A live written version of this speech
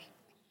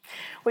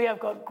we have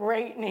got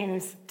great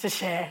news to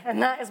share.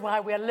 And that is why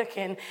we are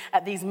looking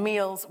at these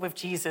meals with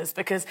Jesus,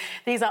 because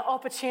these are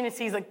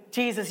opportunities that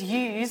Jesus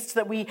used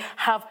that we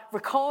have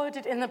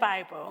recorded in the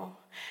Bible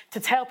to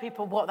tell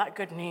people what that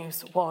good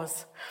news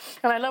was.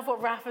 And I love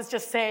what Raph has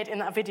just said in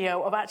that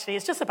video of actually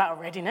it's just about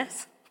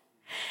readiness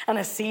and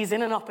a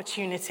season, an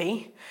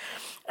opportunity.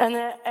 And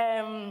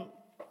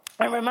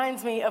it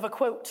reminds me of a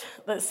quote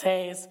that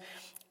says,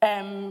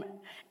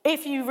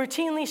 if you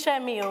routinely share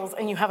meals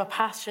and you have a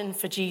passion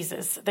for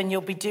Jesus, then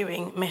you'll be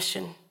doing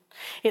mission.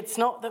 It's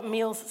not that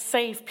meals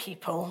save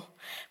people.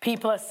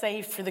 People are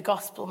saved through the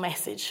gospel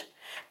message.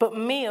 But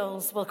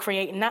meals will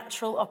create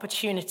natural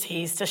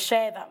opportunities to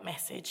share that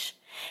message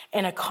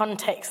in a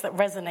context that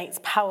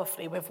resonates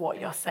powerfully with what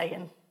you're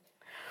saying.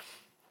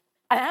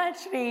 And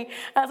actually,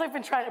 as I've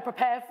been trying to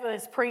prepare for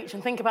this preach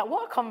and think about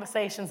what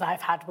conversations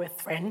I've had with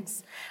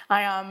friends,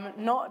 I am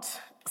not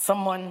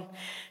someone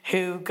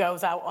who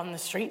goes out on the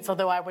streets,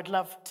 although I would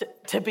love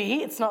to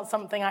be. It's not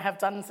something I have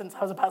done since I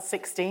was about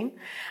 16,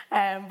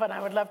 but I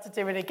would love to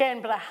do it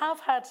again. But I have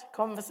had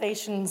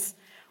conversations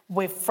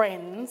with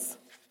friends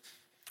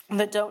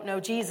that don't know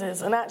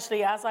Jesus. And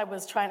actually, as I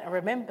was trying to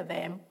remember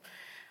them,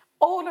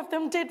 all of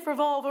them did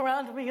revolve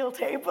around a meal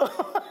table.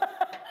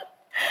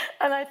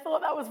 And I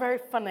thought that was very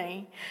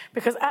funny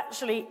because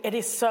actually it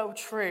is so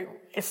true.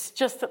 It's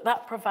just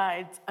that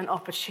provides an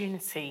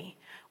opportunity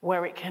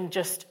where it can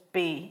just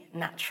be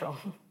natural,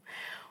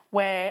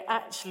 where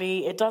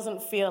actually it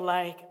doesn't feel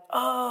like,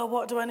 oh,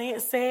 what do I need to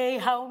say?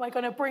 How am I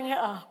going to bring it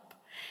up?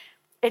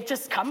 It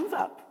just comes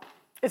up.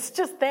 It's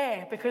just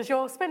there because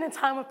you're spending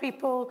time with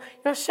people,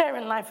 you're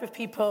sharing life with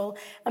people,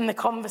 and the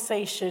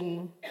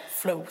conversation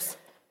flows.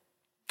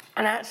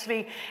 And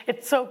actually,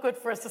 it's so good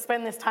for us to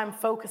spend this time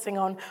focusing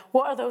on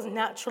what are those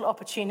natural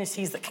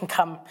opportunities that can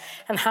come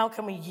and how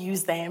can we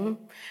use them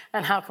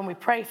and how can we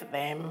pray for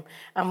them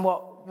and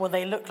what will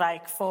they look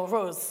like for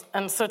us.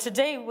 And so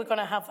today we're going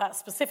to have that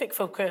specific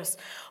focus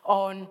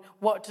on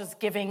what does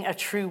giving a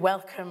true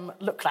welcome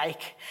look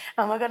like.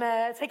 And we're going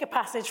to take a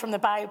passage from the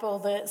Bible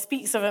that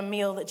speaks of a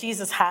meal that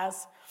Jesus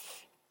has,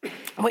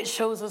 which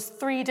shows us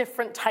 3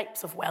 different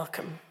types of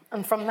welcome.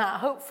 And from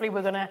that, hopefully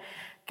we're going to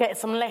get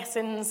some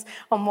lessons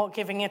on what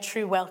giving a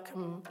true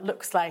welcome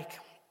looks like.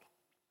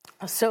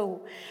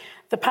 So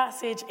the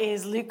passage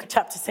is Luke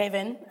chapter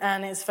 7,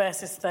 and it's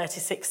verses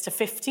 36 to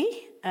 50,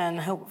 and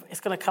I hope it's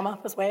going to come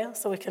up as well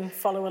so we can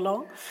follow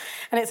along.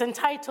 And it's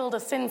entitled, A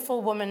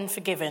Sinful Woman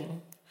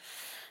Forgiven.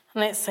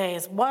 And it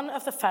says, one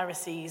of the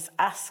Pharisees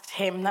asked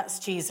him, that's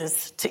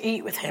Jesus, to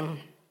eat with him.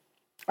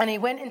 And he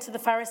went into the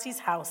Pharisee's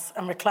house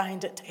and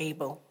reclined at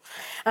table.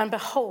 And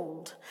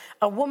behold,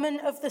 a woman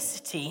of the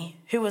city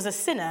who was a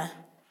sinner,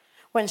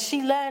 when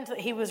she learned that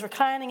he was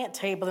reclining at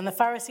table in the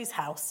Pharisee's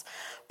house,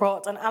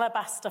 brought an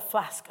alabaster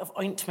flask of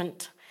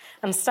ointment,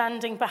 and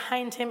standing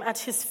behind him at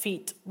his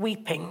feet,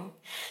 weeping,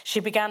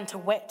 she began to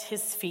wet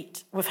his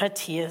feet with her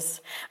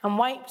tears, and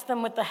wiped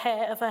them with the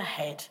hair of her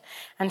head,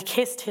 and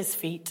kissed his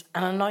feet,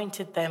 and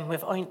anointed them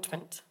with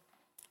ointment.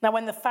 Now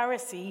when the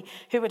Pharisee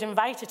who had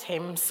invited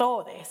him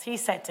saw this, he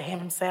said to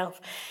himself,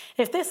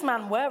 if this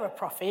man were a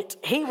prophet,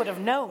 he would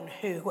have known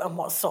who and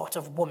what sort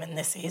of woman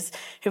this is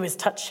who is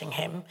touching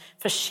him,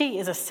 for she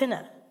is a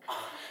sinner.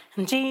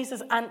 And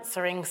Jesus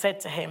answering said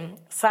to him,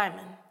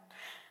 Simon,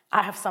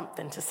 I have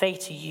something to say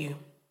to you.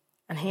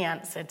 And he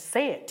answered,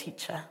 say it,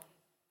 teacher.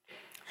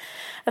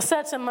 A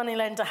certain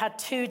moneylender had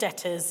 2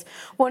 debtors.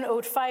 One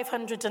owed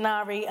 500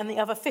 denarii and the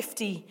other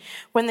 50.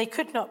 When they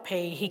could not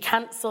pay, he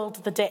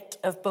cancelled the debt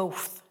of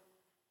both.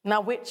 Now,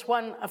 which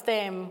one of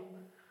them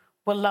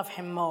will love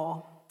him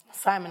more?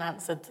 Simon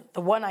answered,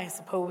 the one, I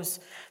suppose,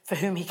 for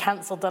whom he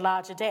cancelled the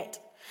larger debt.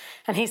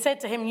 And he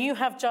said to him, you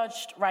have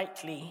judged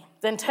rightly.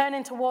 Then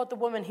turning toward the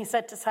woman, he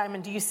said to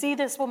Simon, do you see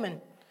this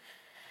woman?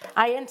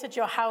 I entered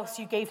your house,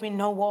 you gave me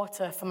no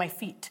water for my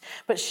feet,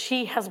 but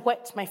she has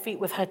wet my feet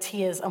with her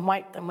tears and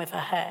wiped them with her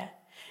hair.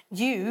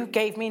 You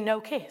gave me no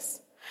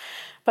kiss.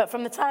 But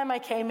from the time I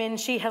came in,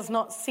 she has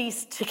not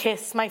ceased to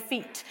kiss my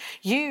feet.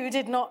 You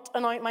did not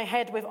anoint my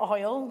head with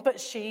oil, but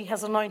she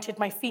has anointed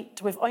my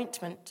feet with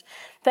ointment.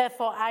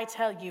 Therefore, I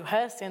tell you,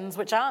 her sins,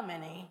 which are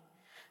many,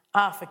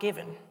 are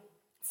forgiven,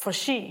 for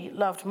she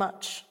loved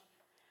much.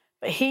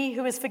 But he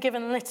who is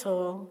forgiven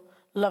little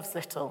loves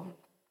little.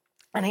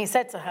 And he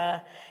said to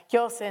her,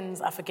 your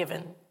sins are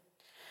forgiven.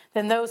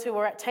 Then those who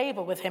were at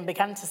table with him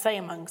began to say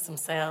amongst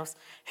themselves,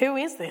 who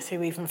is this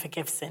who even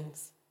forgives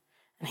sins?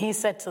 And he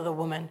said to the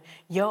woman,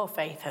 your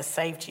faith has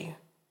saved you.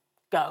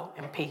 Go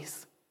in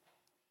peace.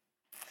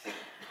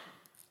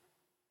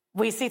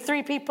 We see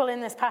 3 people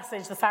in this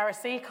passage, the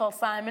Pharisee called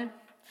Simon,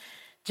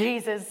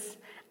 Jesus,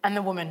 and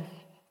the woman.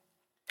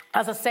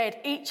 As I said,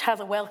 each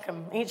has a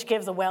welcome. Each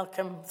gives a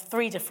welcome,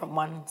 3 different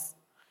ones.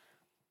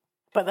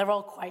 But they're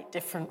all quite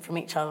different from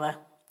each other.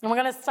 And we're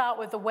going to start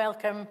with the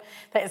welcome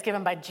that is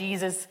given by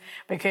Jesus,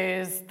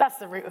 because that's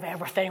the root of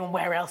everything, and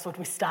where else would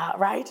we start,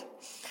 right?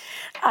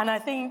 And I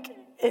think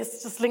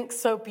it's just linked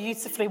so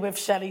beautifully with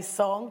Shelley's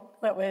song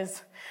that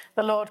was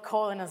the Lord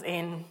calling us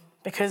in,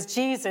 because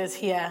Jesus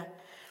here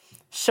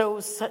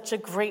shows such a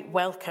great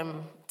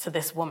welcome to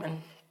this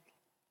woman.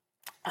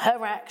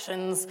 Her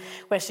actions,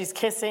 where she's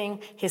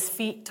kissing his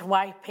feet,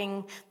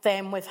 wiping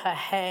them with her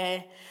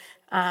hair,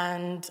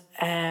 and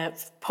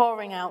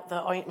pouring out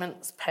the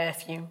ointment's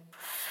perfume,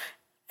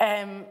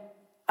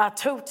 are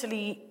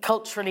totally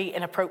culturally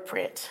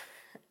inappropriate.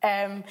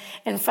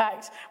 In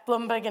fact,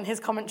 Blumberg in his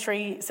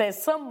commentary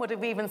says some would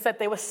have even said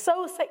they were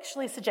so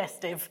sexually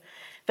suggestive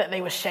that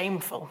they were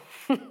shameful.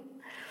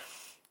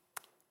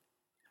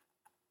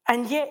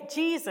 And yet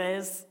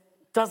Jesus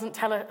doesn't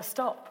tell her to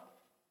stop.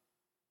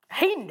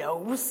 He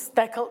knows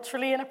they're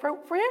culturally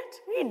inappropriate.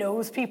 He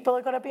knows people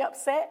are going to be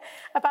upset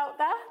about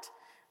that.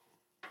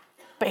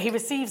 But he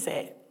receives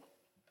it.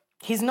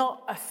 He's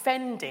not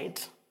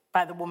offended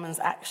by the woman's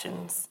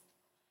actions,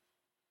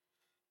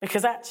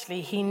 because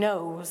actually he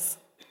knows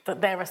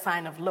that they're a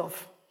sign of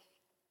love.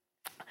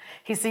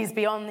 He sees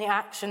beyond the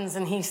actions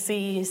and he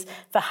sees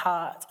the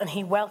heart, and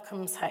he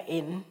welcomes her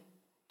in.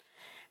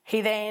 He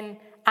then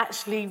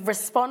actually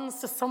responds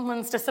to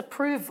someone's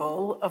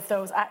disapproval of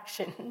those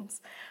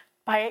actions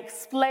by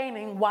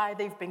explaining why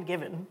they've been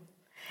given,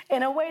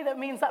 in a way that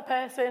means that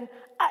person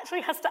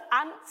actually has to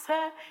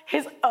answer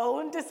his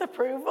own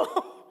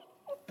disapproval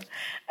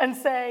and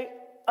say,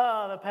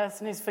 oh, the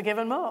person who's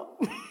forgiven more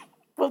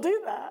will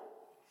do that.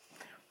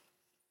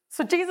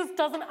 So Jesus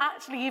doesn't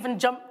actually even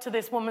jump to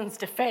this woman's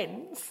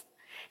defense.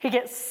 He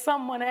gets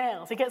someone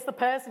else. He gets the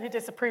person who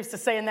disapproves to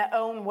say in their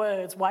own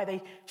words why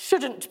they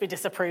shouldn't be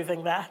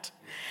disapproving that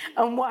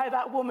and why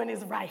that woman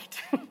is right.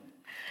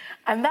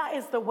 And that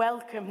is the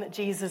welcome that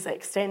Jesus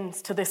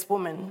extends to this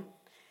woman,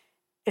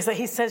 is that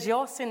he says,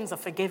 your sins are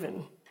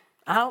forgiven.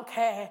 I don't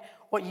care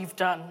what you've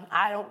done.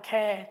 I don't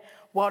care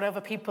what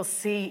other people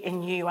see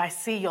in you. I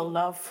see your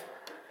love,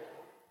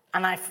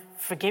 and I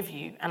forgive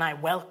you, and I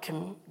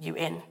welcome you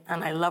in,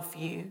 and I love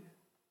you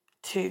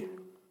too.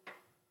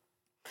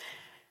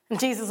 And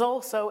Jesus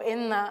also,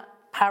 in that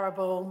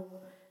parable,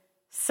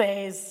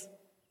 says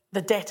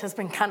the debt has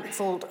been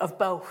cancelled of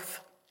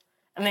both.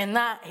 And in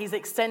that, he's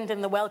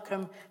extending the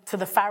welcome to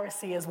the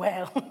Pharisee as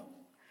well.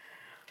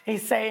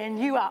 He's saying,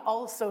 you are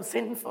also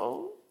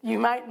sinful. You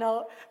might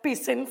not be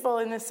sinful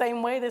in the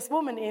same way this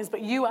woman is,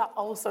 but you are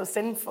also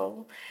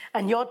sinful.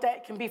 And your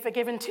debt can be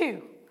forgiven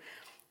too.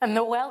 And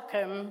the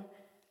welcome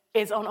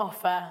is on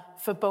offer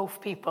for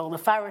both people, the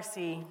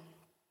Pharisee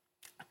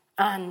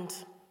and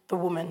the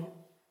woman.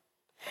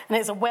 And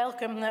it's a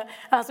welcome that,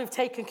 as we've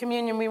taken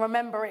communion, we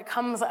remember it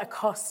comes at a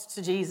cost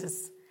to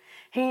Jesus.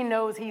 He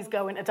knows he's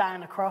going to die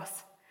on a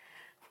cross.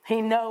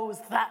 He knows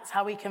that's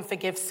how he can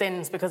forgive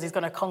sins, because he's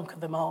going to conquer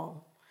them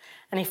all.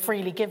 And he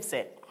freely gives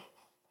it.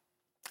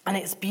 And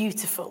it's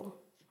beautiful.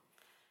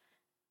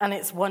 And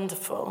it's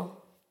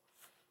wonderful.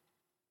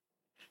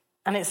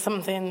 And it's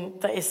something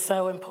that is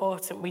so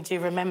important we do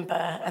remember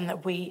and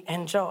that we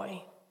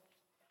enjoy.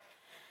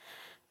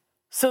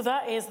 So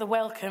that is the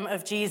welcome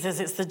of Jesus.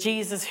 It's the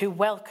Jesus who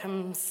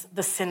welcomes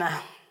the sinner.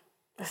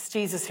 It's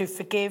Jesus who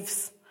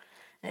forgives.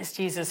 It's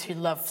Jesus who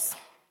loves.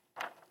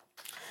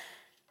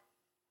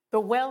 The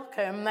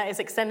welcome that is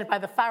extended by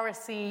the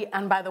Pharisee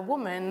and by the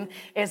woman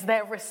is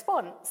their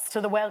response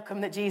to the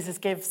welcome that Jesus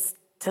gives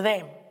to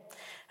them,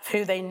 of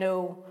who they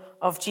know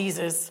of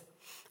Jesus.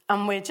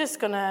 And we're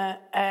just going to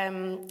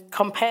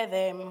compare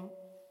them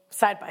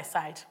side by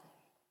side,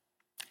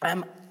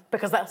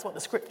 because that's what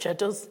the scripture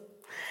does.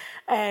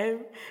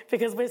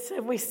 Because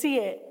we see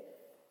it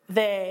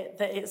there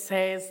that it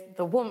says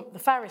the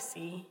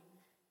Pharisee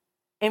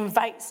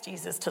invites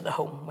Jesus to the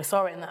home. We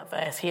saw it in that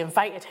verse. He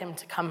invited him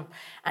to come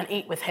and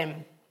eat with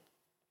him.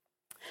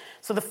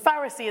 So the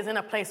Pharisee is in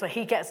a place where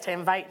he gets to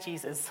invite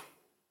Jesus.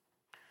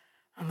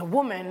 And the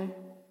woman,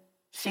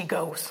 she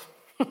goes.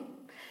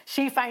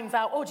 She finds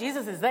out, oh,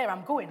 Jesus is there,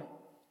 I'm going.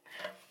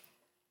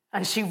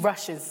 And she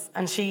rushes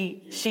and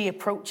she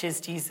approaches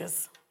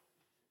Jesus.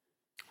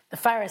 The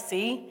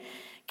Pharisee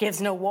gives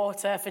no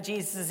water for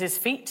Jesus'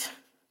 feet.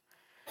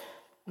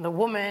 And the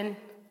woman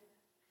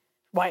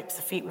wipes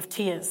the feet with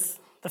tears.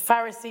 The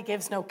Pharisee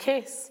gives no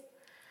kiss,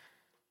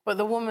 but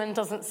the woman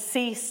doesn't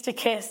cease to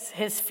kiss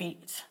his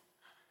feet.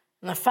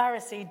 And the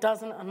Pharisee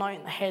doesn't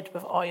anoint the head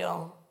with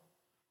oil.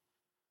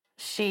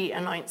 She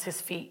anoints his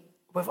feet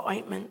with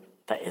ointment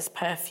that is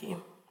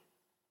perfume.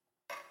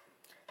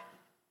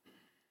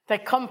 They're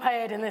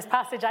compared in this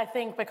passage, I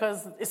think,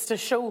 because it's to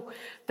show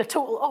the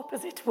total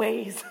opposite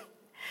ways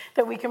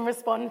that we can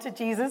respond to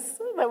Jesus,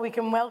 that we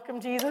can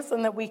welcome Jesus,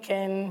 and that we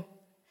can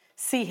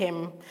see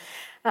him.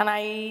 And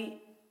I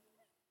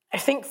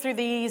think through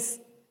these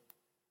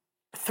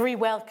three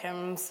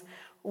welcomes,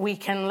 we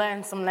can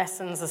learn some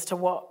lessons as to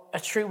what a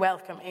true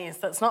welcome is.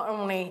 That's not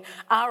only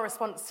our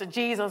response to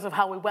Jesus of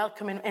how we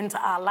welcome him into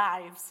our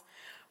lives,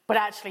 but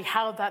actually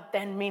how that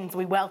then means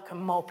we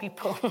welcome more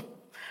people.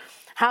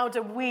 How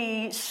do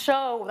we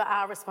show that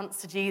our response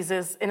to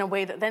Jesus in a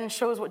way that then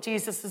shows what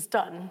Jesus has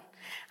done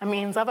and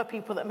means other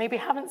people that maybe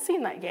haven't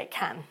seen that yet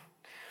can?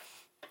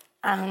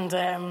 And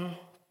that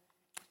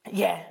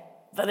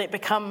it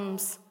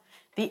becomes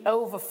the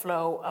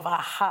overflow of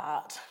our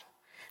heart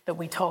that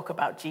we talk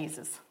about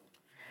Jesus,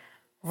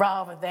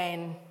 rather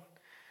than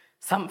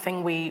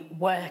something we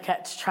work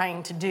at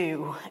trying to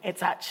do.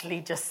 It's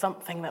actually just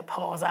something that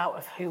pours out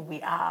of who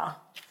we are.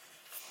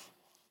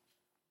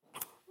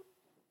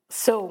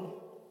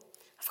 So,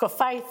 I've got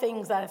 5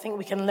 things that I think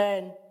we can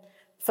learn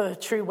for a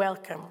true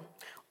welcome.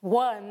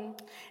 One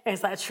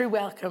is that a true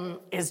welcome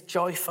is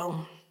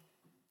joyful.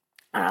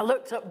 And I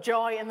looked up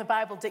joy in the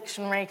Bible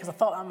dictionary because I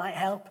thought that might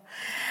help.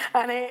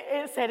 And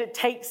it said it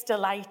takes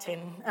delight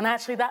in. And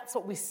actually that's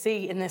what we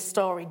see in this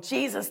story.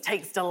 Jesus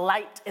takes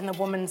delight in the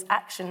woman's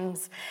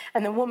actions.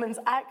 And the woman's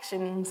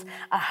actions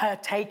are her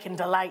taking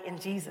delight in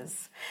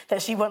Jesus.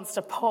 That she wants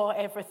to pour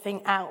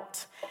everything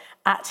out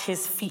at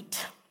his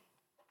feet.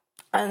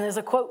 And there's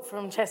a quote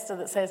from Chester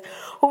that says,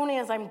 "Only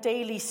as I'm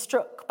daily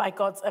struck by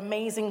God's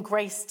amazing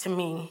grace to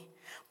me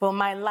will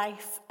my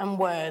life and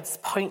words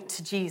point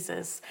to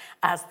Jesus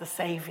as the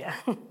Saviour."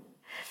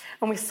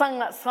 And we sung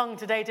that song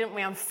today, didn't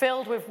we? I'm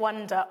filled with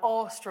wonder,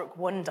 awestruck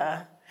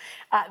wonder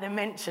at the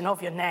mention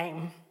of your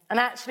name. And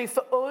actually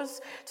for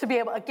us to be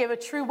able to give a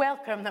true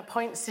welcome that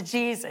points to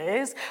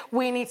Jesus,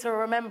 we need to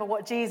remember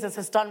what Jesus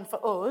has done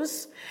for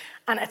us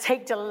and to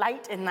take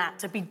delight in that,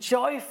 to be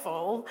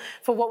joyful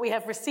for what we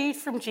have received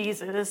from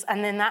Jesus,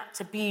 and then that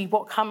to be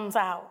what comes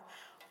out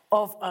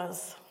of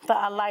us, that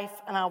our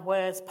life and our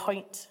words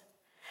point.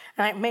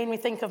 And it made me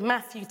think of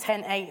Matthew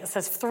 10:8. It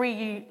says,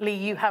 "Freely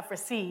you have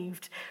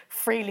received,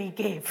 freely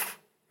give."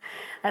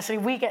 Actually,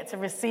 we get to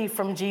receive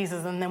from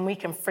Jesus and then we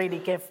can freely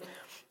give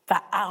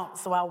that out.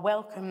 So our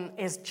welcome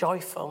is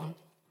joyful.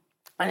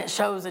 And it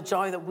shows a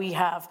joy that we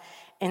have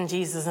in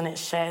Jesus and it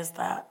shares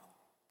that.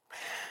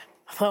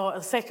 I thought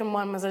the second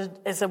one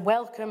is a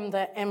welcome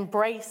that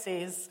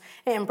embraces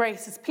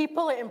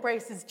people, it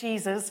embraces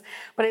Jesus,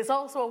 but it's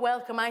also a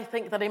welcome, I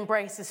think, that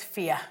embraces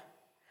fear.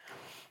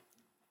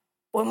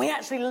 When we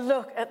actually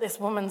look at this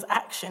woman's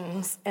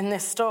actions in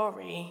this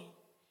story,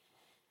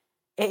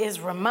 it is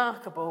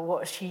remarkable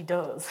what she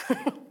does.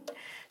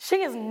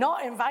 She is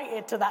not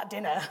invited to that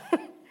dinner.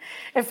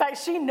 In fact,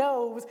 she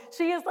knows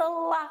she is the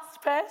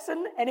last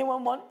person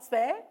anyone wants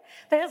there.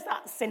 There's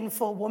that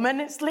sinful woman.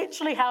 It's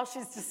literally how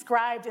she's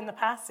described in the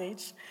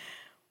passage.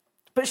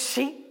 But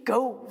she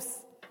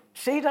goes.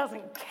 She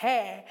doesn't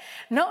care.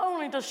 Not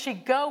only does she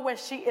go where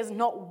she is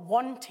not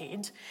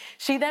wanted,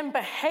 she then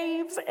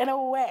behaves in a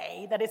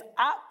way that is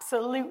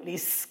absolutely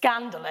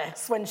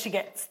scandalous when she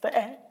gets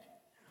there.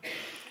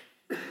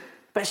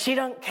 But she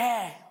don't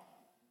care.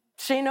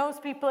 She knows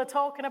people are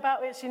talking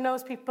about it. She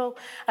knows people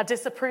are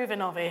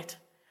disapproving of it.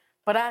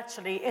 But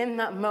actually, in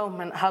that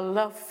moment, her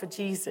love for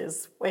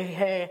Jesus,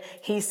 where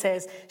he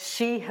says,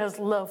 she has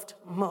loved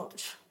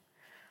much.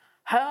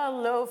 Her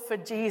love for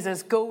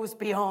Jesus goes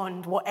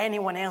beyond what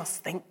anyone else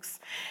thinks,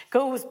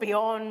 goes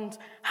beyond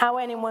how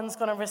anyone's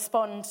going to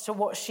respond to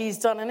what she's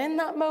done. And in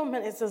that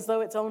moment, it's as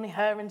though it's only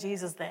her and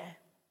Jesus there.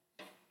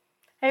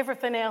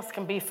 Everything else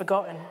can be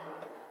forgotten.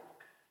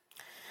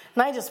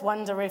 And I just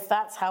wonder if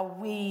that's how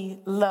we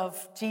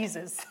love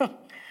Jesus.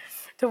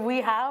 Do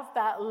we have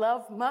that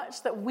love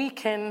much that we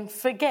can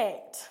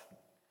forget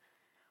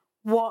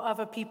what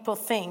other people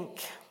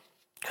think?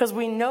 Because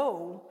we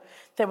know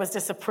there was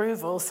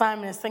disapproval.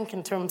 Simon is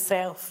thinking to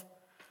himself,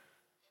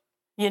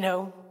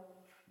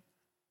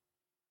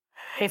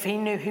 if he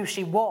knew who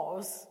she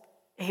was,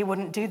 he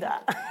wouldn't do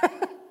that.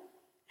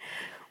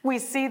 We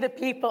see the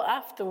people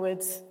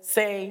afterwards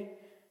say,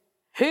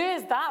 who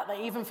is that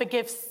even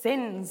forgives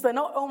sins? They're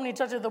not only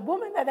judging the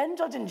woman, they're then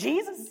judging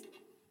Jesus.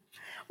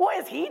 What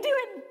is he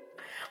doing?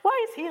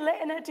 Why is he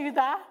letting her do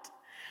that?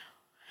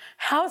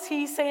 How's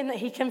he saying that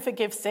he can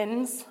forgive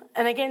sins?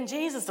 And again,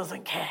 Jesus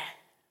doesn't care.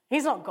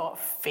 He's not got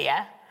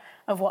fear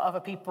of what other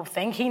people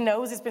think. He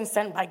knows he's been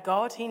sent by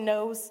God. He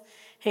knows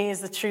he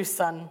is the true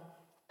son.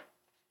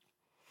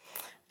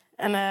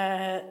 And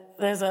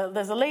there's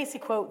a Lacey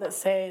quote that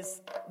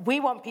says, "We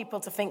want people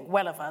to think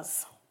well of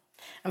us.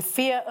 And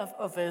fear of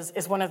others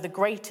is one of the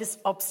greatest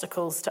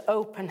obstacles to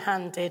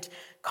open-handed,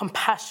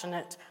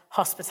 compassionate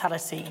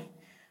hospitality.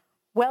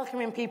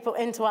 Welcoming people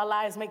into our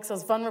lives makes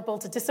us vulnerable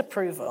to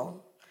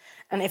disapproval.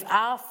 And if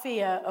our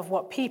fear of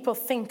what people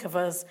think of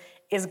us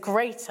is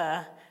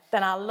greater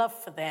than our love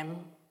for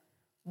them,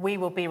 we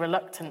will be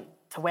reluctant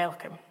to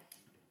welcome."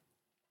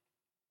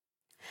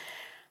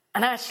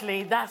 And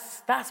actually,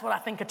 that's what I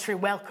think a true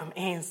welcome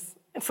is.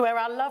 It's where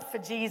our love for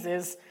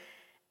Jesus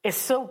is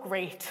so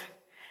great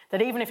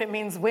that even if it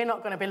means we're not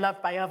going to be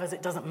loved by others,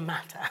 it doesn't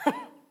matter.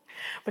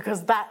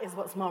 Because that is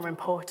what's more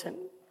important.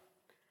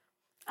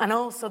 And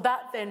also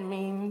that then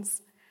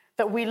means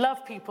that we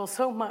love people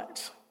so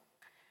much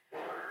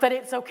that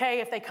it's okay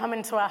if they come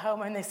into our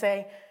home and they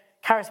say,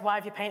 "Karis, why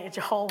have you painted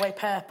your hallway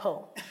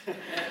purple?"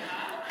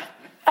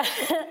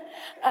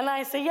 And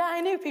I say, "Yeah, I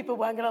knew people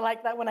weren't going to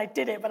like that when I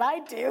did it, but I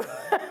do."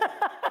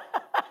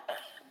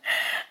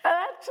 And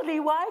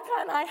actually, why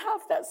can't I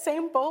have that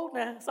same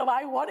boldness of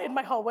I wanted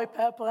my hallway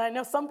purple? I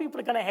know some people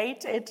are going to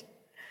hate it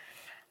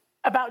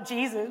about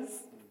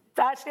Jesus.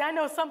 Actually, I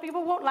know some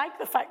people won't like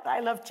the fact that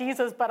I love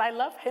Jesus, but I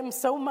love him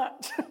so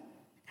much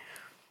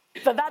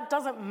that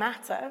doesn't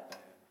matter.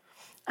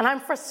 And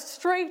I'm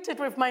frustrated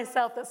with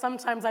myself that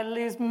sometimes I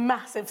lose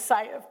massive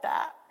sight of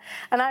that.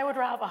 And I would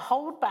rather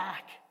hold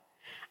back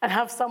and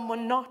have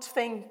someone not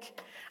think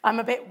I'm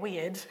a bit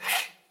weird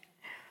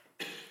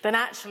than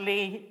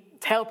actually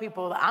tell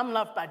people that I'm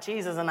loved by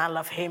Jesus and I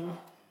love him.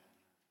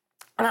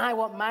 And I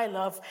want my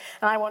love,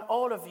 and I want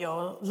all of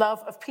your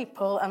love of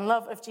people and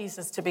love of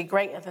Jesus to be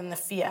greater than the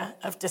fear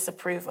of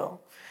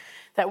disapproval.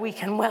 That we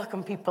can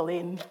welcome people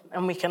in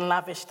and we can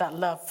lavish that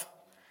love.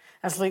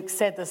 As Luke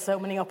said, there's so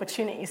many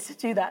opportunities to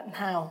do that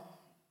now.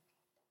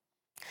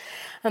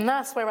 And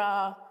that's where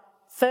our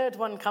third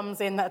one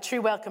comes in, that a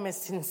true welcome is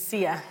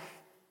sincere.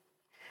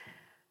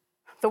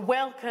 The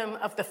welcome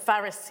of the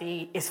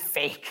Pharisee is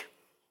fake.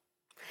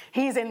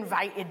 He's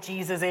invited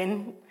Jesus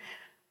in,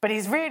 but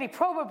he's really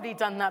probably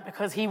done that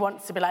because he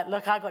wants to be like,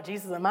 look, I got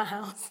Jesus in my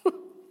house.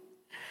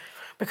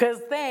 Because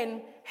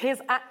then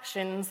his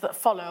actions that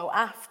follow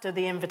after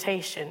the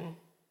invitation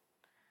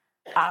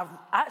are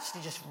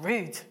actually just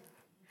rude.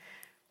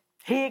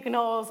 He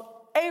ignores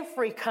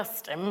every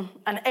custom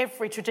and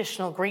every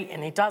traditional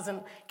greeting. He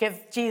doesn't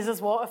give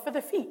Jesus water for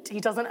the feet. He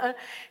doesn't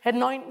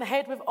anoint the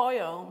head with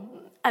oil.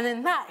 And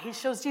in that, he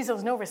shows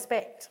Jesus no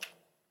respect.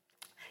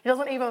 He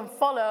doesn't even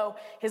follow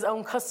his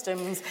own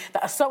customs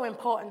that are so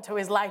important to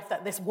his life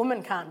that this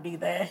woman can't be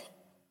there.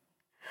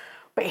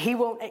 But he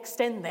won't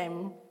extend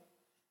them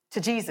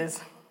to Jesus.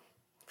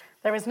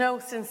 There is no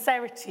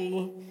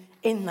sincerity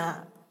in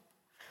that.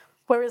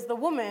 Whereas the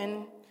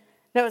woman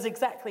knows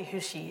exactly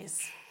who she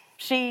is.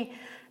 She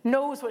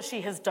knows what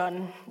she has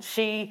done.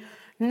 She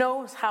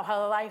knows how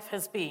her life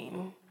has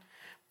been.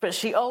 But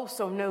she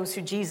also knows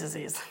who Jesus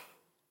is.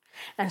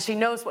 And she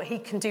knows what he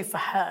can do for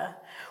her.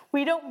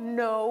 We don't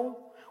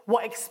know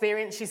what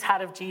experience she's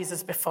had of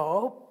Jesus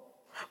before,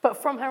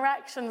 but from her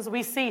actions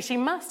we see she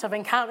must have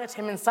encountered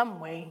him in some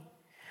way,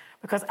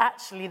 because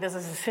actually there's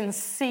a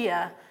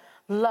sincere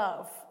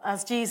love,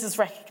 as Jesus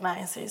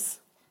recognizes,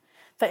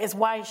 that is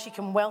why she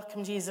can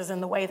welcome Jesus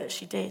in the way that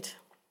she did.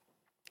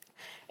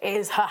 It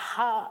is her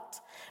heart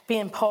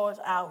being poured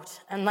out,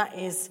 and that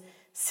is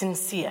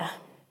sincere.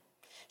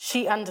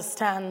 She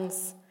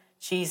understands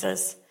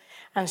Jesus,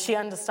 and she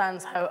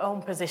understands her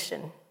own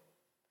position.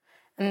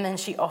 And then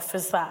she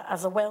offers that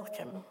as a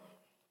welcome.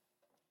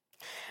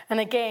 And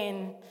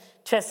again,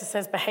 Chester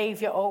says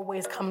behavior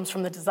always comes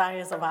from the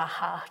desires of our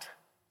heart.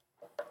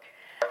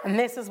 And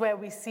this is where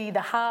we see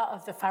the heart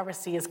of the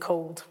Pharisee is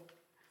cold.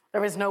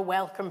 There is no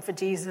welcome for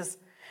Jesus.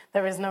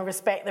 There is no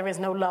respect. There is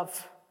no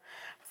love.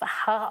 The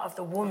heart of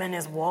the woman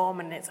is warm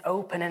and it's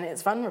open and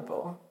it's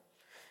vulnerable.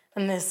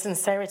 And there's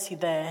sincerity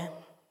there.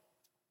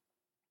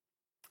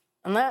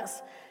 And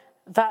that's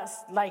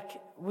like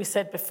we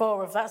said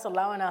before, if that's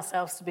allowing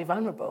ourselves to be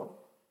vulnerable.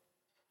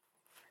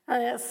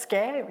 And it's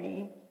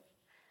scary,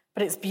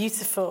 but it's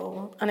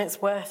beautiful and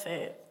it's worth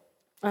it.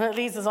 And it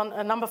leads us on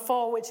to number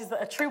 4, which is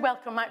that a true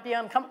welcome might be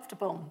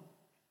uncomfortable.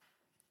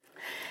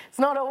 It's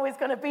not always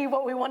going to be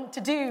what we want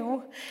to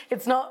do.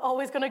 It's not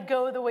always going to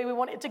go the way we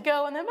want it to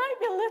go. And there might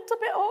be a little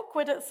bit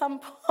awkward at some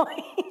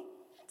point.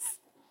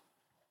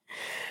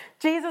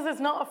 Jesus is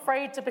not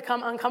afraid to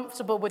become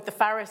uncomfortable with the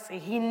Pharisee.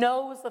 He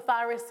knows the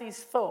Pharisee's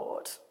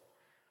thought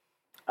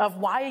of,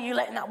 why are you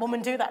letting that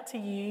woman do that to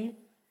you?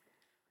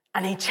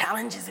 And he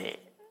challenges it.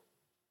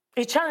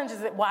 He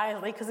challenges it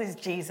wisely because he's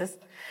Jesus.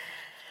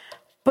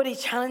 But he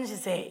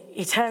challenges it.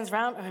 He turns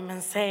around to him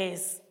and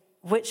says,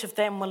 which of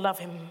them will love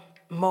him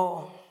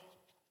more?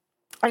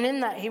 And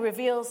in that, he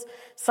reveals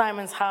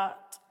Simon's heart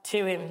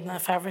to him, the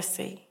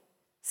Pharisee.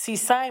 See,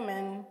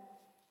 Simon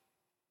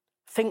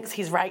thinks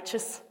he's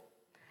righteous.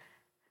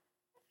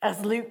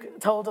 As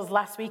Luke told us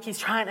last week, he's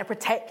trying to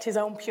protect his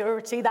own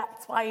purity.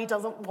 That's why he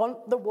doesn't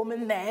want the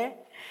woman there,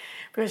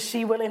 because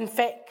she will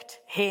infect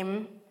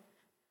him.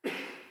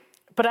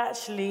 But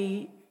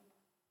actually,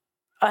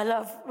 I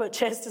love what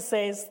Chester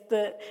says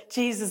that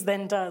Jesus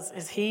then does,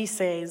 is he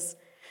says,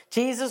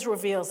 Jesus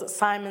reveals that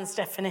Simon's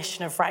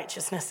definition of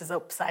righteousness is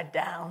upside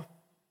down.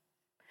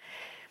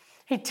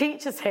 He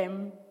teaches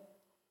him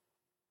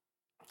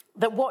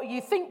that what you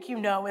think you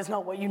know is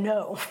not what you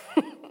know.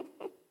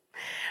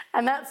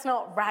 And that's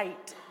not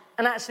right.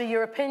 And actually,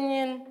 your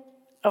opinion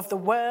of the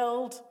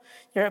world,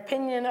 your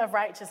opinion of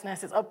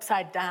righteousness is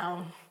upside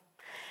down.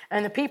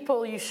 And the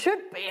people you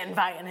should be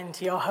inviting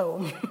into your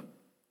home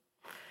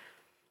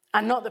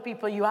are not the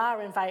people you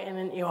are inviting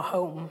into your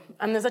home.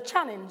 And there's a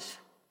challenge.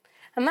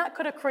 And that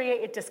could have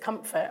created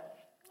discomfort.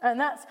 And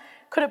that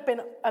could have been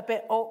a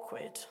bit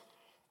awkward.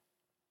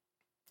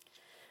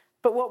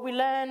 But what we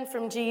learn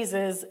from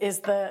Jesus is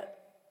that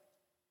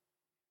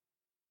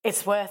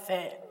it's worth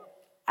it.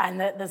 And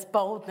that there's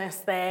boldness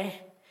there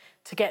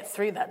to get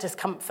through that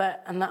discomfort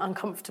and that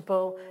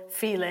uncomfortable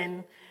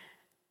feeling.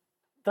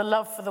 The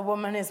love for the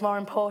woman is more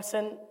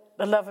important.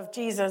 The love of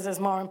Jesus is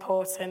more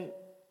important.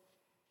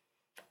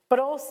 But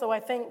also, I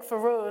think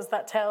for us,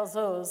 that tells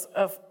us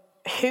of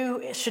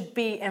who should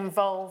be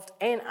involved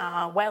in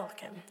our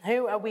welcome.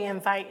 Who are we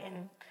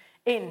inviting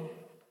in?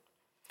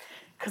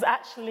 Because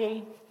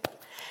actually,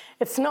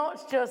 it's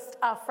not just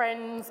our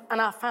friends and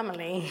our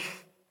family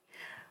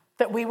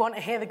that we want to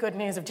hear the good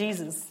news of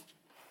Jesus.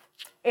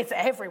 It's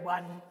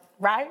everyone,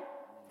 right?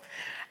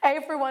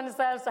 Everyone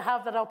deserves to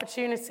have that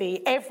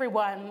opportunity.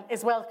 Everyone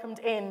is welcomed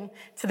in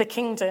to the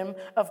kingdom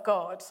of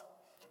God.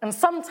 And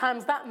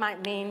sometimes that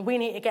might mean we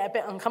need to get a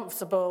bit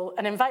uncomfortable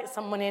and invite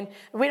someone in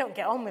that we don't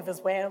get on with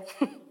as well.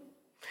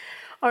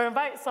 Or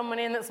invite someone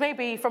in that's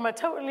maybe from a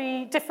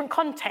totally different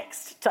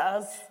context to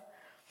us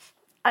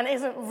and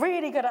isn't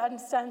really going to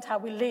understand how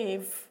we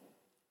live.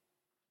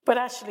 But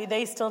actually,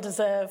 they still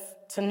deserve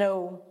to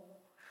know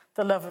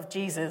the love of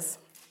Jesus.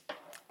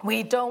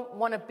 We don't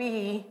want to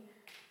be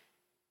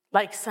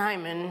like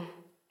Simon,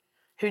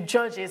 who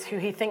judges who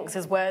he thinks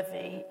is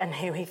worthy and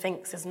who he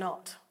thinks is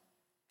not.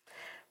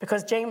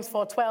 Because James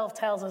 4:12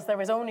 tells us there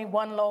is only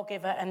one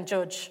lawgiver and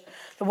judge,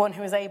 the one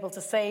who is able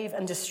to save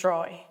and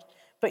destroy.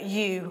 But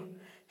you,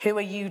 who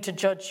are you to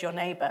judge your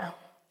neighbor?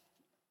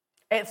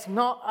 It's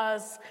not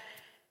us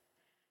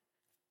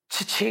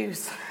to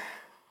choose.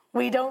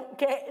 We don't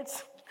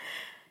get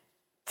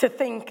to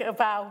think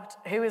about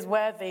who is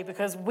worthy,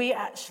 because we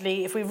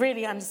actually, if we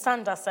really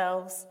understand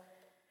ourselves,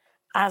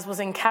 as was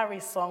in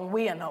Carrie's song,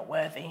 we are not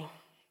worthy.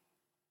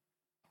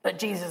 But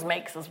Jesus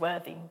makes us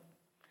worthy.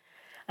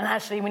 And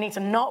actually, we need to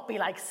not be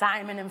like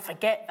Simon and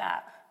forget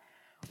that.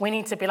 We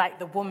need to be like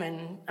the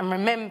woman and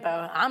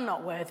remember, I'm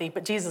not worthy,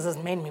 but Jesus has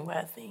made me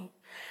worthy.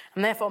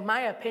 And therefore,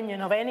 my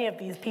opinion of any of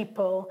these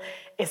people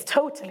is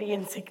totally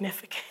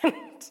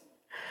insignificant.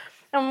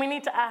 And we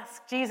need to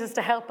ask Jesus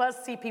to help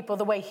us see people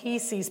the way he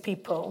sees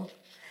people,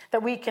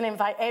 that we can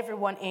invite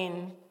everyone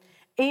in,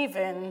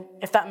 even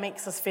if that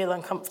makes us feel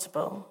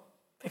uncomfortable.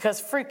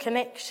 Because through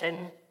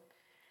connection,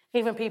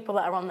 even people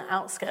that are on the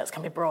outskirts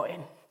can be brought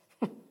in.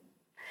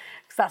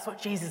 Because that's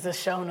what Jesus has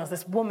shown us.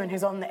 This woman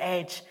who's on the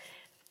edge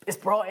is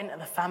brought into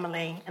the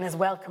family and is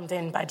welcomed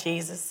in by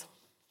Jesus.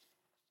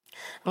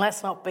 And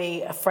let's not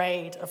be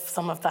afraid of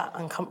some of that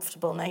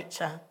uncomfortable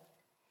nature.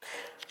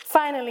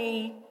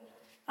 Finally,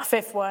 a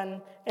fifth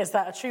one is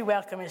that a true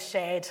welcome is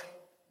shared.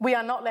 We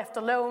are not left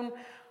alone.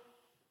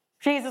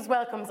 Jesus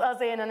welcomes us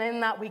in, and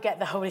in that we get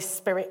the Holy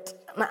Spirit.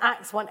 And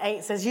Acts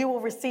 1:8 says, you will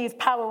receive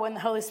power when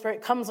the Holy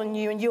Spirit comes on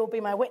you, and you will be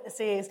my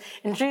witnesses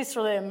in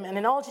Jerusalem and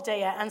in all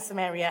Judea and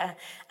Samaria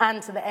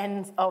and to the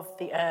ends of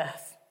the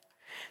earth.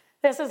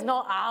 This is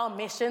not our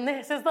mission.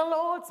 This is the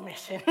Lord's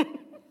mission.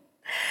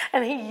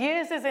 And he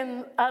uses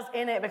us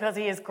in it because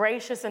he is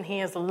gracious and he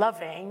is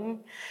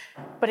loving.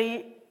 But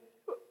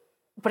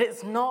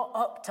it's not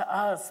up to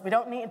us. We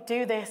don't need to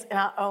do this in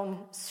our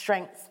own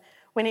strength.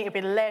 We need to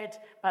be led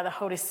by the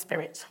Holy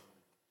Spirit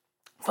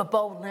for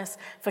boldness,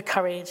 for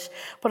courage,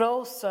 but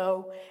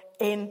also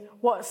in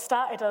what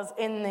started us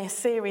in this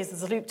series,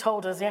 as Luke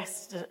told us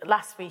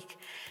last week,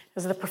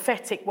 is the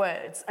prophetic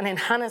words. And in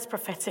Hannah's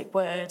prophetic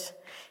word,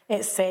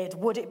 it said,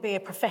 would it be a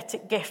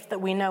prophetic gift that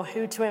we know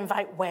who to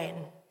invite when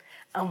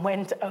and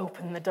when to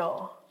open the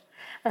door?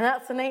 And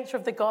that's the nature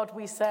of the God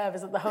we serve,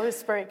 is that the Holy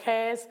Spirit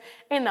cares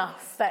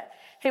enough that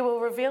he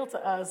will reveal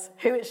to us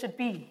who it should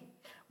be,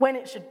 when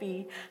it should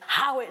be,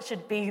 how it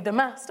should be. The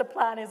master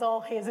plan is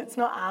all his. It's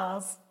not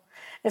ours.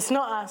 It's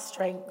not our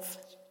strength.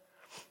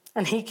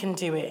 And he can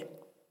do it.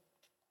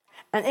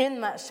 And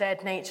in that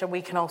shared nature,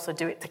 we can also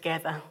do it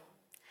together.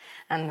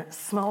 And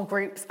small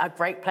groups are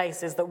great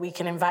places that we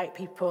can invite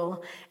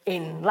people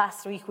in.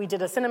 Last week, we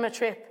did a cinema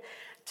trip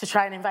to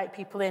try and invite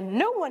people in.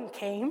 No one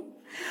came,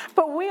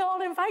 but we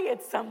all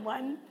invited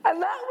someone.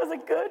 And that was a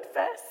good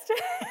first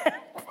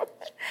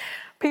step.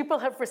 People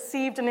have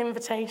received an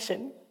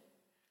invitation.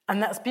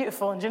 And that's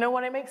beautiful. And do you know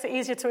what? It makes it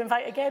easier to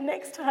invite again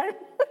next time.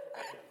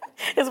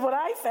 Is what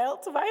I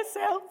felt to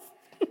myself.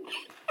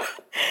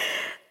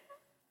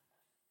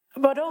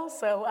 But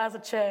also, as a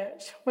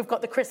church, we've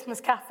got the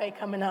Christmas cafe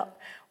coming up.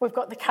 We've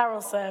got the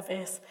carol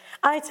service.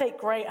 I take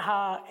great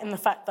heart in the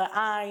fact that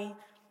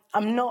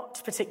I'm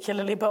not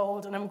particularly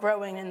bold and I'm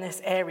growing in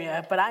this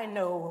area, but I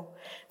know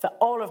that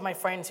all of my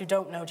friends who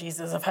don't know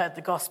Jesus have heard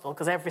the gospel,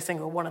 because every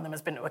single one of them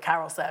has been to a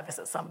carol service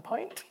at some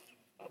point.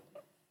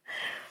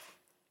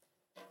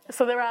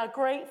 So there are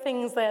great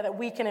things there that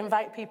we can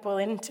invite people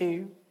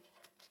into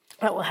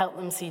that will help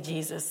them see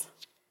Jesus.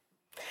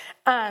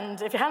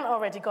 And if you haven't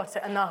already got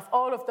it enough,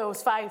 all of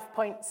those 5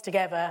 points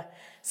together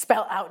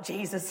spell out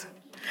Jesus.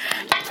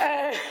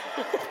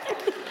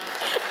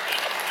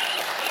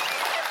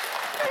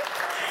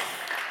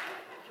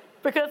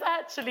 Because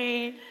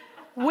actually,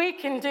 we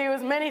can do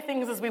as many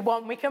things as we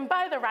want. We can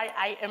buy the right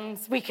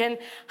items. We can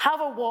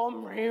have a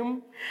warm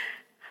room.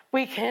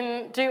 We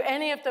can do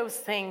any of those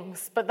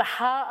things. But the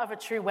heart of a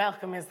true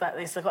welcome is that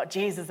it's got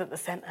Jesus at the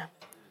center.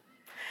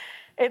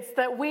 It's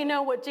that we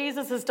know what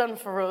Jesus has done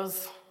for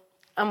us,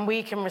 and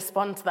we can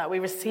respond to that. We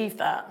receive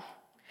that.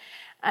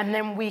 And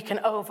then we can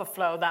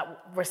overflow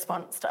that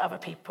response to other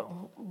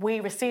people. We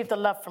receive the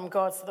love from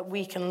God so that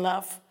we can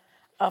love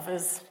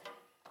others.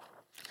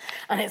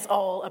 And it's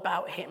all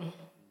about him.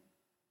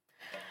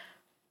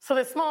 So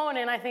this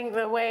morning, I think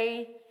the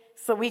way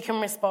so we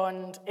can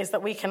respond is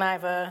that we can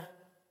either,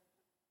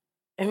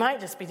 it might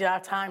just be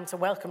our time to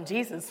welcome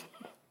Jesus.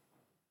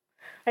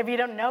 Maybe you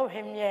don't know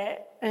him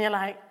yet, and you're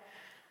like,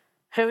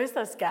 who is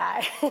this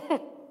guy?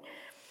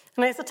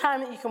 And it's a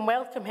time that you can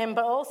welcome him,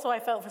 but also I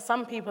felt for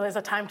some people it's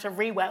a time to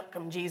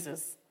re-welcome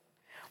Jesus.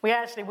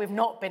 We've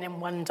not been in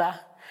wonder.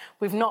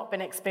 We've not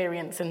been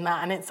experiencing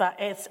that. And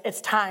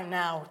it's time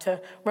now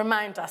to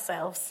remind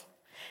ourselves,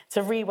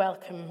 to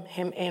re-welcome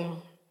him in.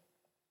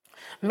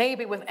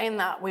 Maybe within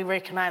that, we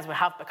recognize we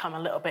have become a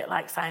little bit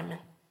like Simon.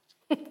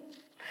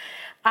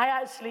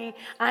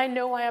 I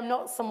know I am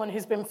not someone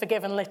who's been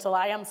forgiven little.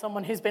 I am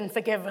someone who's been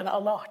forgiven a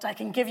lot. I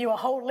can give you a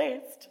whole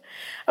list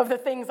of the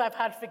things I've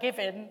had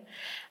forgiven.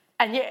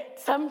 And yet,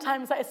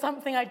 sometimes that is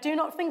something I do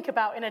not think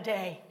about in a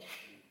day.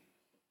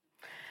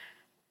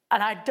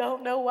 And I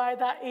don't know why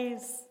that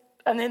is.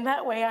 And in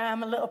that way, I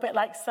am a little bit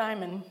like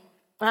Simon.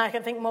 And I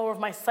can think more of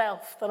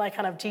myself than I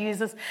can of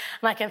Jesus.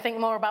 And I can think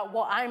more about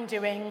what I'm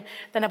doing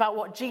than about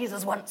what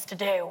Jesus wants to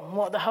do, and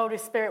what the Holy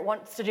Spirit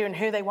wants to do, and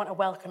who they want to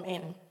welcome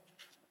in.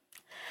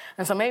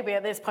 And so maybe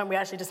at this point, we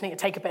actually just need to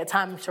take a bit of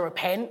time to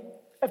repent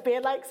of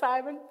being like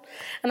Simon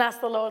and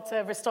ask the Lord to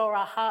restore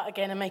our heart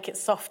again and make it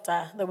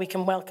softer, that we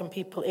can welcome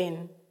people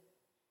in.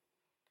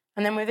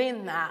 And then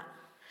within that,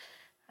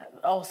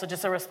 also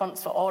just a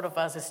response for all of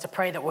us is to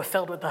pray that we're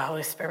filled with the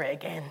Holy Spirit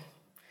again,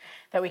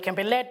 that we can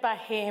be led by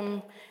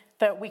him,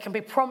 that we can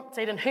be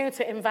prompted in who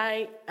to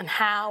invite and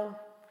how,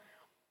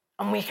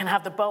 and we can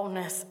have the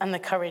boldness and the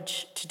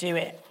courage to do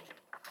it.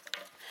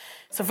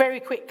 So very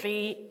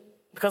quickly,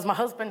 because my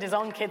husband is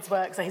on kids'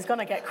 work, so he's going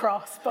to get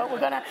cross, but we're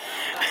going to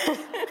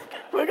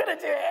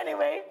do it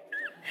anyway.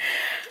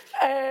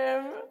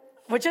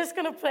 We're just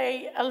going to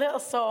play a little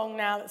song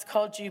now that's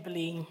called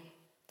Jubilee.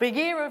 The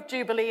year of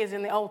Jubilee is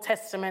in the Old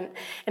Testament,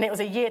 and it was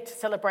a year to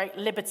celebrate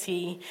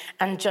liberty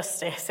and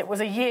justice. It was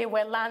a year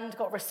where land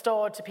got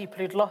restored to people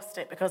who'd lost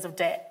it because of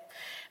debt,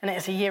 and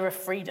it's a year of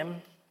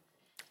freedom.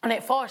 And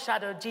it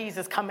foreshadowed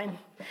Jesus coming,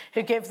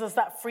 who gives us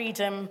that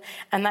freedom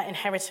and that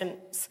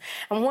inheritance.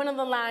 And one of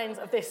the lines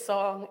of this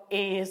song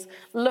is,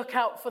 "Look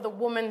out for the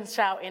woman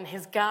shouting,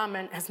 his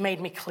garment has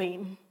made me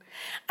clean."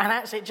 And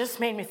actually, it just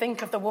made me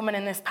think of the woman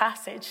in this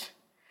passage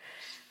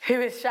who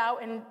is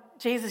shouting,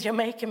 "Jesus, you're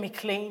making me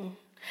clean."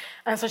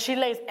 And so she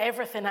lays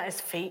everything at his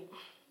feet,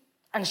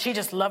 and she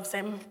just loves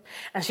him,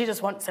 and she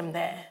just wants him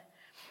there.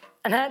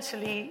 And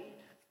actually,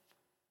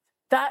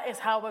 that is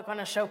how we're going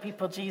to show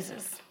people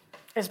Jesus,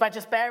 is by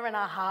just bearing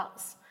our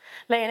hearts,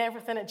 laying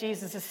everything at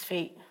Jesus'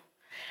 feet,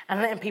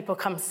 and letting people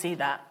come see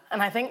that.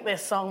 And I think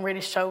this song really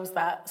shows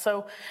that.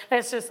 So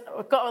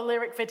we've got a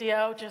lyric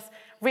video, just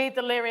read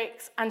the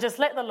lyrics and just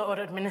let the Lord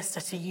administer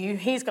to you.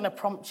 He's going to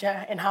prompt you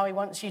in how he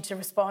wants you to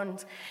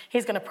respond.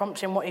 He's going to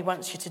prompt you in what he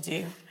wants you to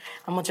do.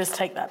 And we'll just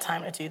take that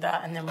time to do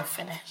that, and then we'll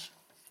finish.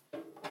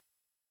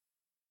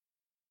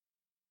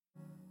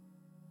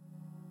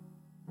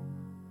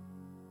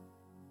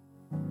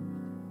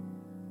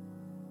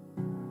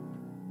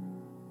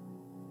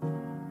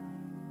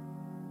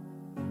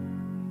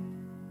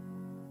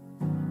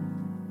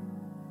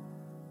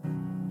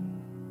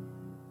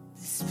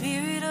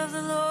 Spirit of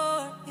the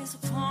Lord is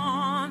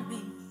upon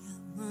me.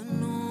 I'm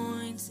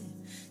anointed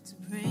to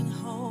bring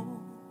hope.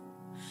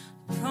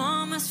 The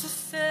promise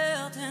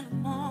fulfilled in a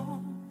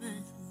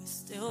moment. We're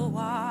still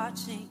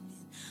watching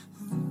it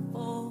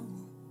unfold.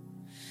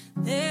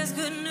 There's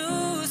good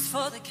news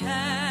for the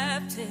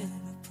captive,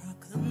 a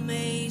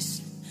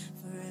proclamation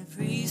for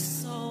every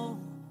soul.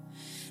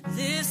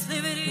 This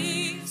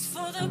liberty is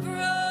for the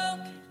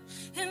broken,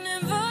 an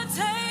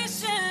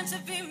invitation to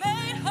be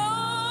made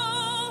whole.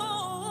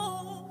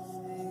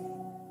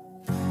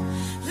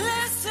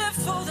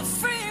 For the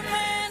free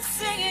man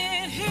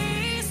singing,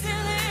 he's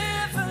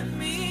delivered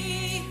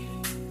me.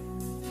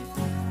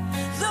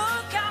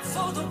 Look out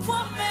for the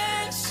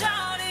woman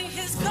shouting,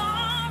 his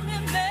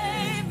garment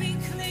made me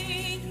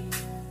clean.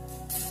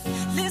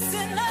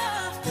 Listen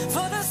up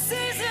for the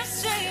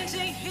seasons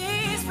changing,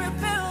 he's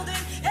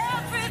rebuilding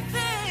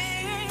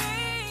everything.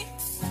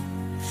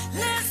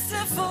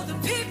 Listen for the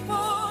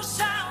people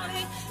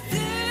shouting,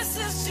 this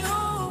is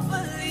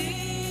Jubilee.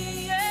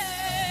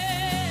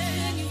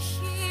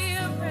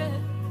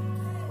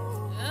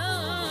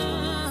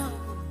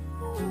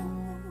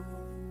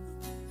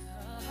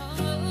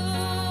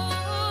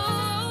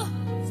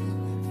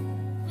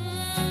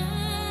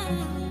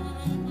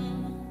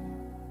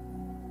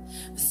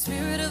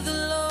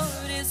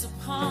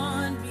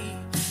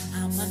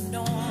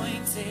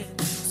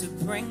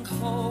 Bring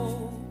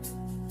hope,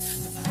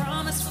 the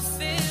promise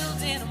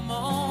fulfilled in a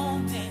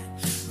moment.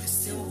 We're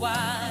still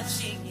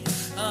watching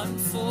it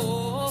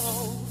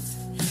unfold.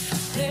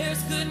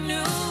 There's good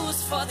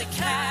news for the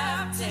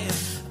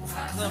captive, a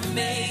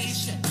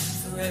proclamation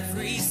for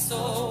every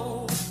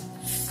soul.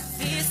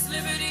 This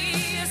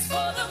liberty is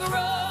for the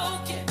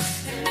broken,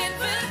 an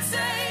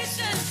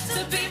invitation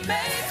to be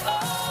made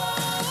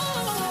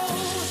whole.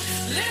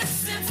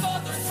 Listen for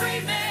the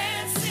free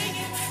man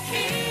singing,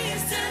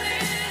 he's delivered.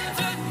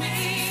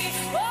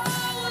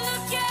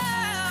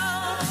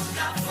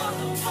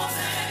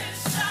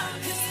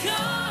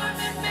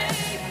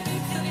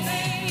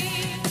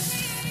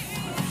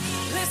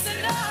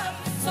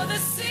 For the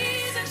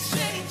seasons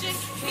changing,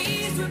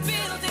 he's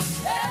rebuilding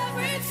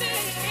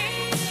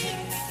everything.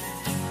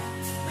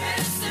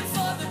 Listen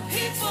for the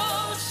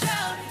people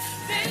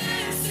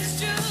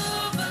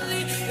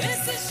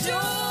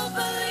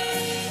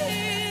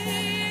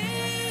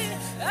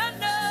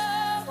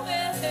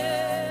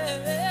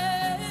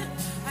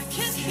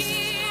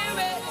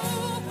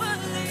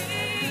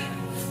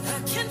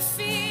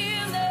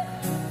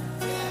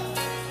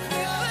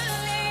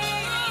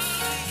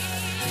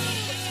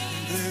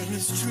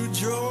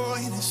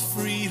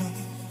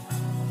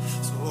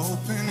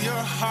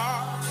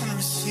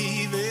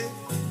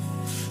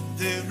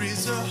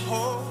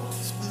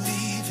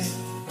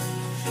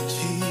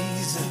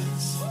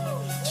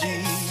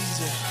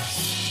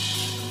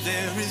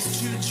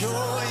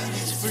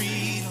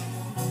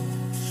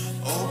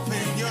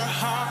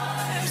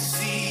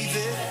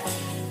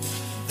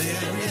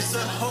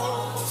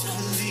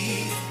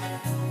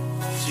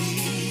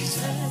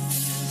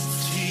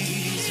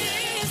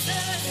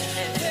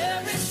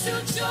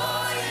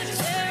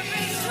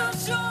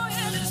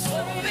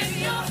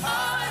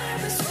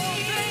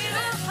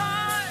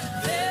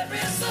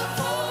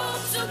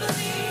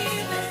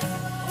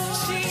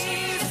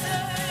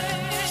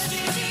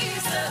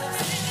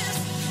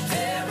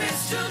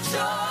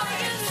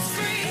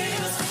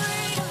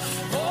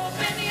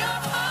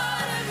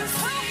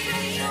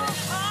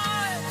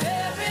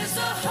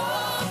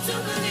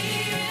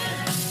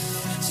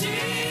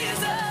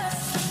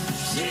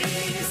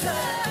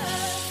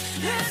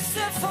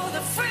Listen for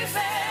the free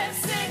man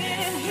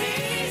singing,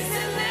 He's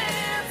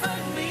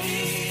delivered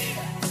me.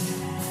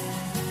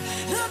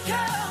 Look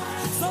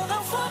out for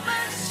the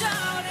woman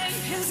shouting,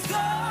 His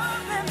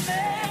garment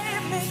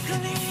made me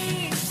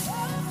clean.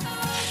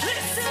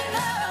 Listen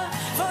up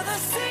for the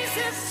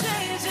seasons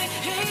changing,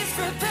 He's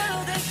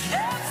rebuilding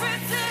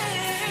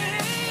everything.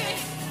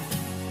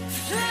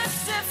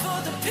 Listen for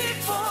the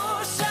people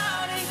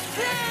shouting,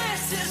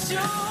 this is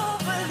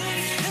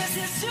Jubilee, this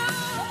is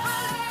Jubilee.